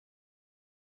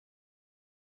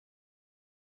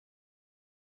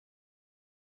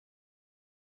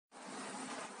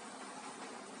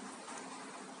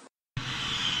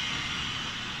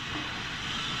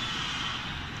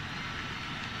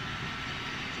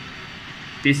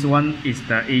This one is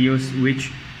the EU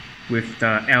switch with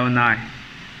the L9.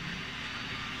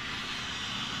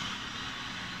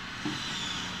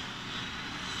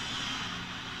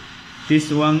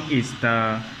 This one is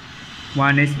the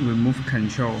wireless remote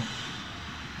control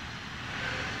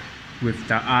with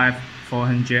the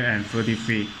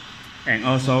RF433 and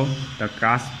also the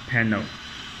glass panel.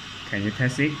 Can you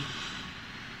test it?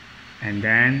 And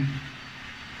then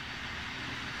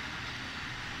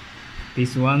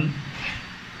this one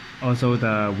also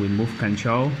the remote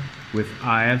control with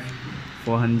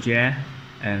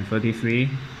RF433,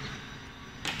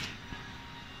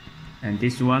 and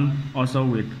this one also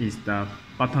is the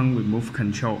button remove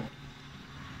control.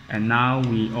 And now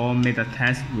we all made a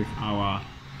test with our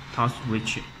touch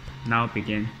switch. Now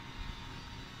begin.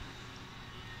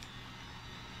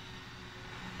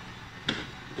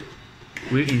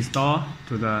 We install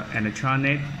to the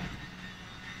electronic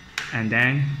and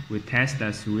then we test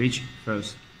the switch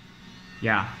first.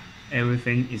 Yeah,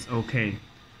 everything is okay.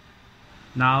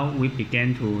 Now we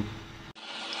begin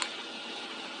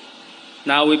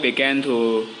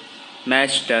to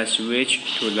match the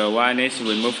switch to the wireless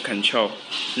remote control.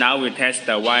 Now we test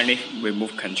the wireless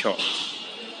remote control.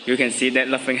 You can see that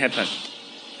nothing happened.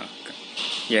 Okay.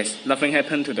 Yes, nothing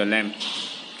happened to the lamp.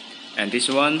 And this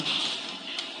one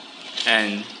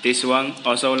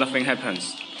also nothing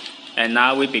happens. And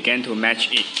now we begin to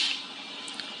match it.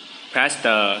 Press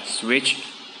the switch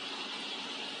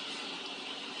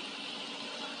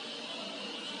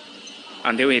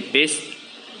until it beeps,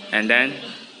 and then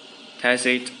test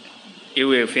it. It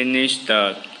will finish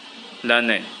the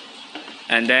learning.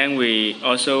 And then we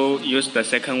also use the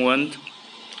second one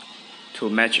to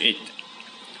match it.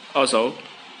 Also,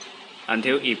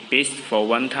 until it beeps for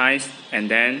one time, and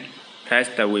then press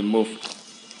the remove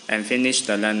and finish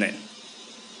the learning.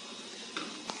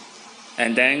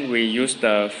 And then we use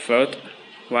the third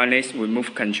wireless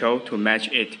remote control to match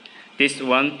it. This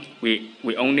one we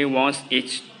only want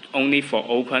it only for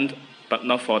open but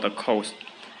not for the close.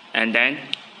 And then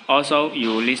also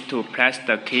you need to press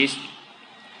the keys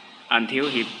until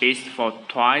it beeps for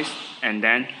twice, and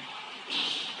then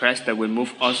press the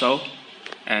remove also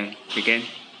and begin.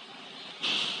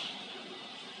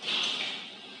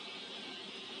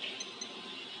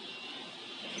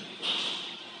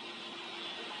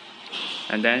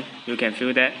 And then you can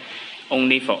feel that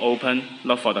only for open,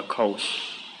 not for the close.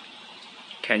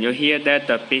 Can you hear that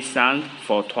the beep sound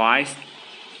for twice?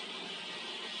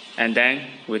 And then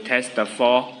we test the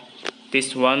four.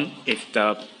 This one is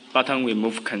the button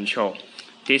remove control.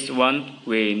 This one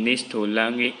we need to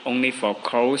learn it only for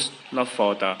close, not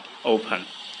for the open.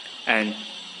 And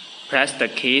press the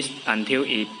keys until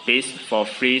it beeps for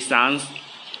 3 sounds.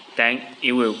 Then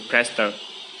it will press the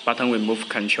button remove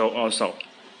control also.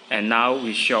 And now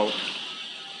we show.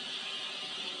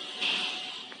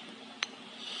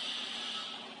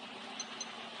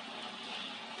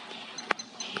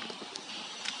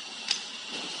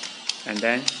 And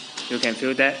then you can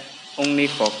feel that only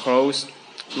for close,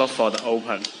 not for the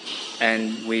open.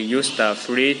 And we use the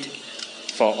fluid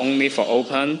for only for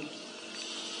open.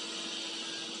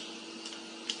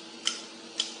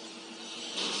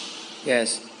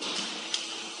 Yes,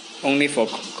 only for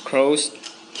close.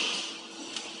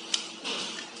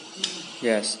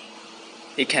 Yes,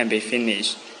 it can be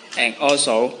finished. And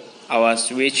also our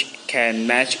switch can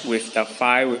match with the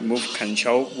file remove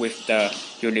control with the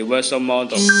universal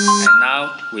model. And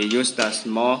now we use the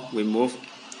small remove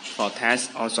for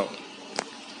test also.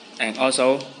 And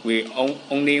also we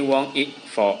only want it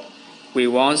for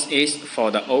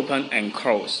the open and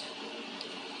close.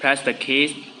 Press the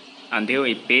keys until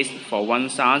it beeps for 1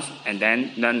 sound and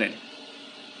then learn it.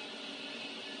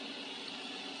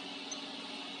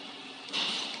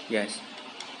 Yes.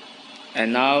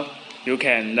 And now you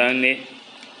can learn it,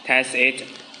 test it,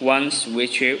 one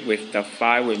switch with the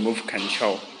file remove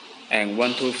control, and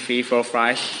 1, 2, 3, 4,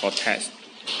 5 for test.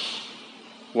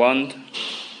 1,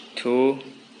 2,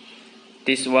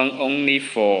 this one only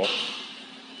for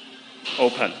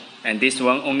open, and this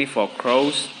one only for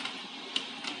close,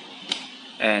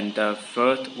 and the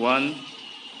third one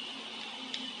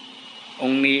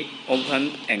only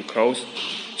open and close.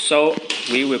 So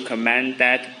we recommend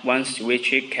that one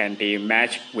switch can be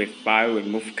matched with file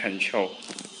remove control.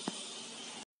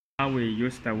 Now we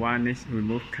use the wireless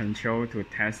remote control to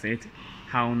test it,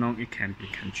 how long it can be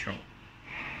controlled.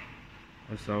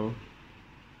 Also,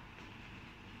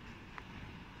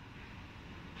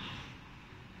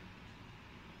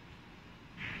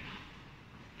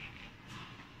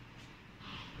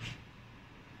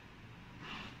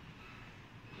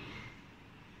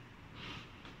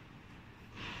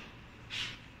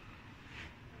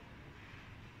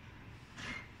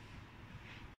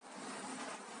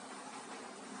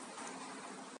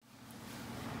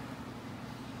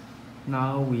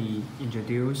 Now we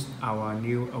introduce our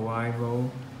new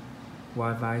arrival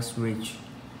Wi-Fi switch,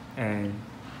 and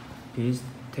please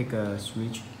take a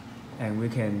switch, and we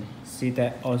can see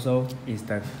that also is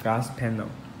the glass panel.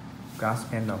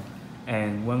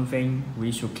 And one thing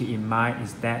we should keep in mind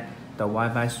is that the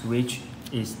Wi-Fi switch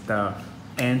is the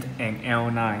N and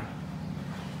L9.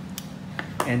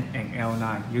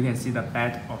 You can see the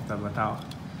back of the metal.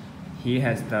 He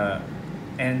has the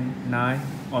N9.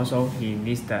 Also, he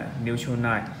needs the neutral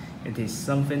 9. It is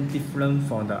something different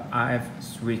from the RF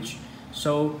switch.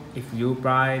 So, if you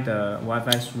buy the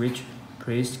Wi-Fi switch,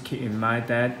 please keep in mind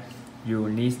that you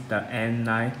need the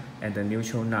N9 and the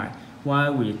neutral 9. Why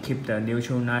we keep the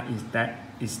neutral 9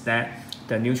 is that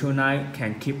the neutral 9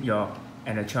 can keep your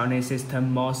electronic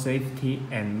system more safety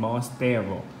and more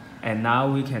stable. And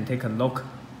now we can take a look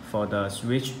for the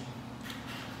switch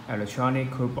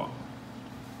electronic keyboard.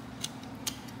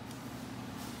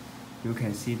 You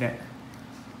can see that.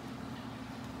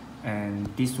 And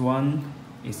this one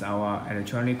is our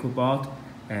electronic keyboard,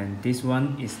 and this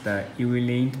one is the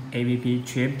EV-Link app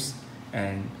chips,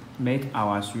 and make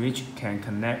our switch can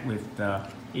connect with the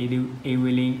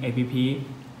EV-Link app,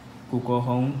 Google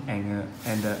Home,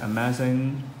 and the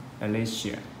Amazon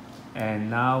Alexa.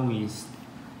 And now we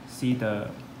see the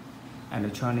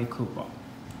electronic keyboard.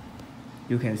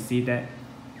 You can see that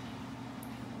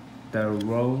the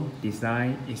row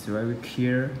design is very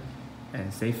clear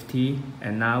and safety.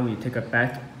 And now we take a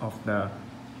back of the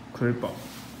keyboard.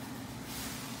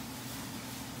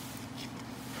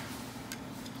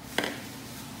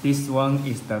 This one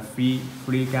is the free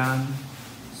gun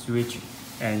switch,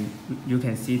 and you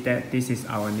can see that this is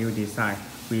our new design.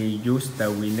 We use the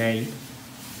relay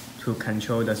to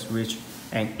control the switch,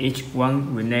 and each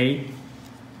one relay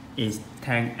is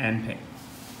 10 ampere.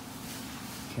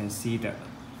 You can see that.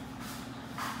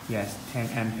 Yes, 10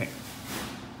 ampere.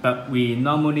 But we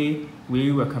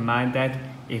recommend that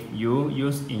if you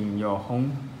use in your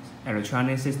home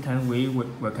electronic system, we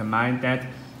would recommend that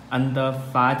under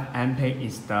 5 ampere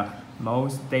is the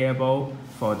most stable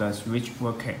for the switch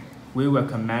working. We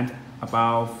recommend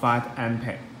about 5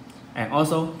 ampere. And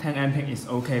also 10 ampere is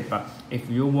okay, but if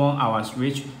you want our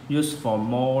switch used for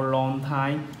more long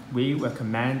time, we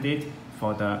recommend it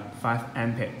for the 5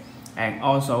 ampere. And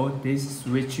also this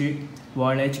switch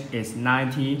voltage is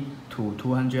 90 to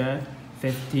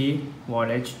 250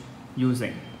 voltage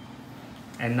using.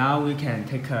 And now we can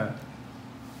take a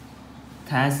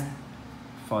test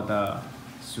for the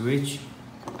switch.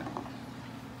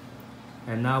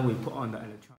 And now we put on the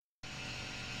electronic.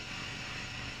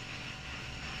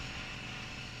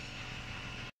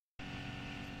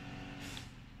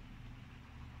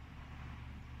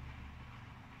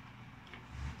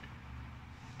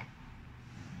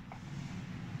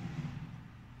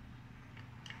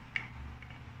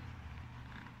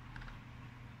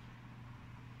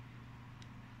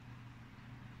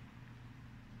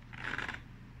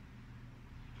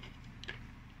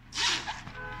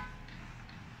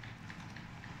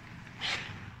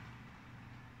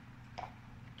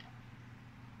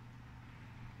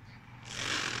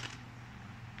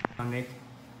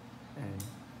 And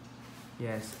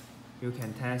yes, you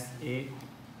can test it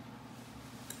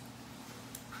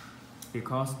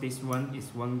because this one is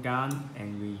one gun,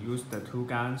 and we use the 2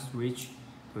 gun switch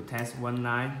to test one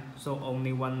line, so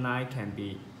only one line can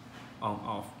be on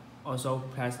off. Also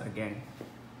press again.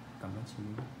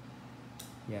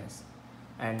 Yes,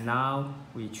 and now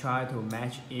we try to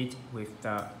match it with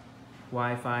the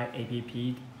Wi-Fi app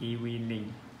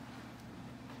EV-Link.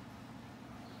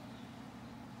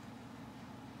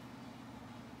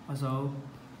 Also,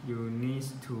 you need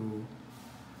to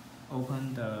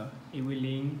open the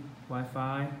EV-Link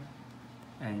Wi-Fi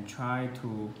and try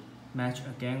to match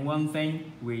again. One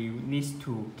thing we need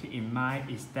to keep in mind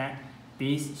is that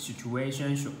this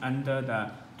situation should under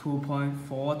the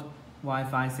 2.4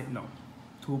 Wi-Fi signal,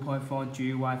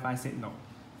 2.4G Wi-Fi signal.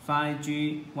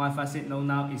 5G Wi-Fi signal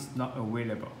now is not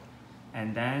available.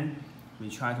 And then we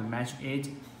try to match it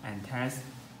and test.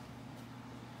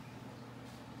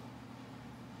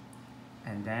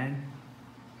 And then,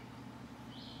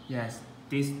 yes,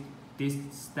 this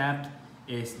step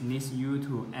needs you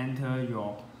to enter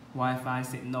your Wi-Fi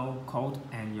signal code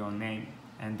and your name,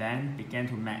 and then begin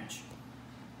to match.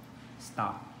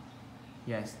 Stop.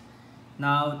 Yes.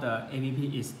 Now the app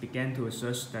is begin to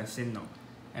search the signal,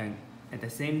 and at the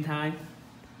same time,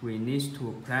 we need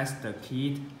to press the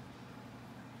key.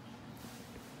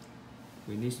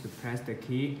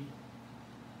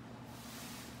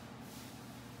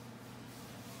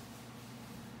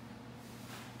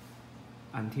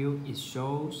 Until it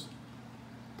shows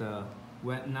the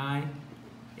red line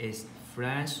is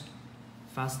flash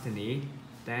fastly,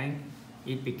 then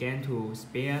it began to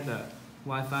spare the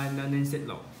Wi-Fi learning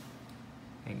signal.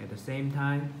 And at the same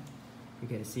time, you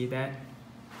can see that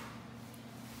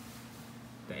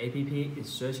the app is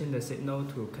searching the signal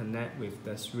to connect with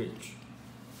the switch.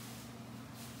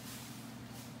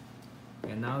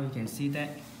 And now you can see that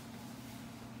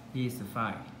he is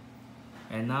fine.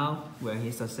 And now when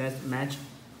he success match,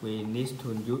 we need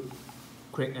to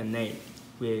create a name.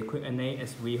 We create a name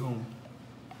as VHOME.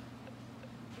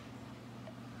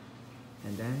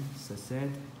 And then success.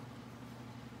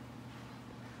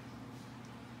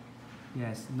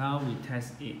 Yes, now we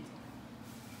test it.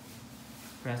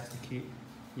 Press the key.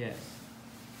 Yes.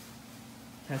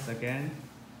 Test again.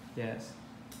 Yes.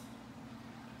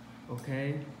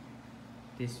 Okay.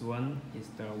 This one is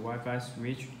the Wi-Fi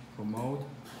switch promote.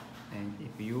 And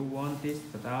if you want this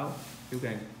without, you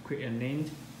can create a name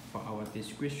for our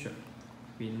description.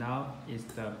 We now is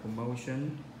the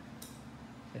promotion.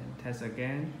 And test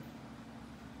again.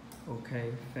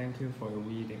 Okay, thank you for your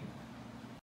reading.